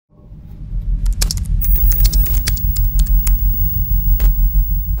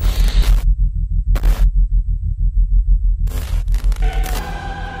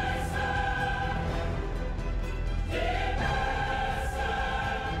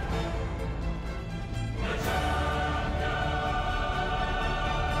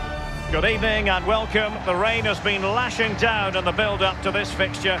Good evening and welcome. The rain has been lashing down in the build-up to this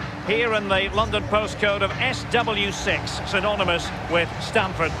fixture here in the London postcode of SW6, synonymous with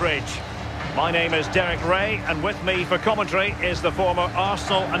Stamford Bridge. My name is Derek Ray, and with me for commentary is the former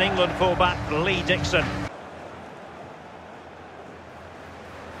Arsenal and England fullback Lee Dixon.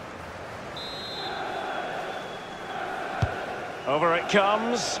 Over it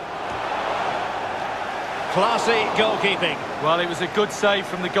comes. Classy goalkeeping. Well, it was a good save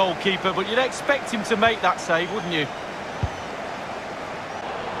from the goalkeeper, but you'd expect him to make that save, wouldn't you?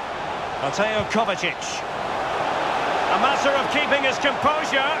 Mateo Kovacic. A matter of keeping his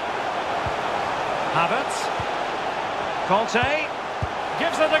composure. Havertz. Conte.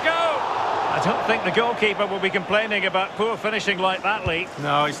 Gives it a go. I don't think the goalkeeper will be complaining about poor finishing like that, Lee.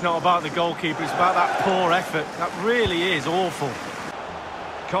 No, it's not about the goalkeeper, it's about that poor effort. That really is awful.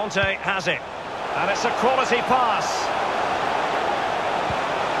 Conte has it. And it's a quality pass.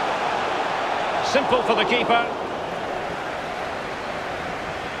 Simple for the keeper.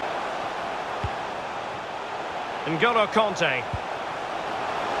 N'Golo Conte.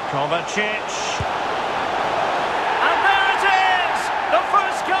 Kovacic. And there it is! The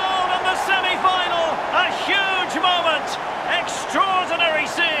first goal in the semi-final. A huge moment. Extraordinary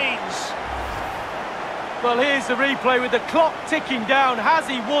scenes. Well, here's the replay with the clock ticking down. Has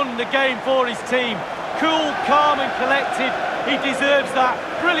he won the game for his team? Cool, calm and collected. He deserves that.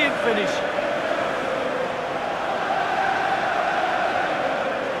 Brilliant finish.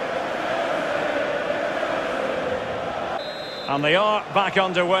 And they are back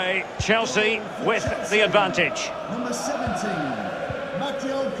underway. Chelsea with the advantage. Number 17,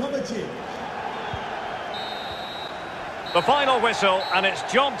 Mateo Kovacic. The final whistle, and it's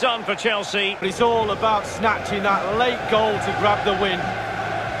job done for Chelsea. But it's all about snatching that late goal to grab the win.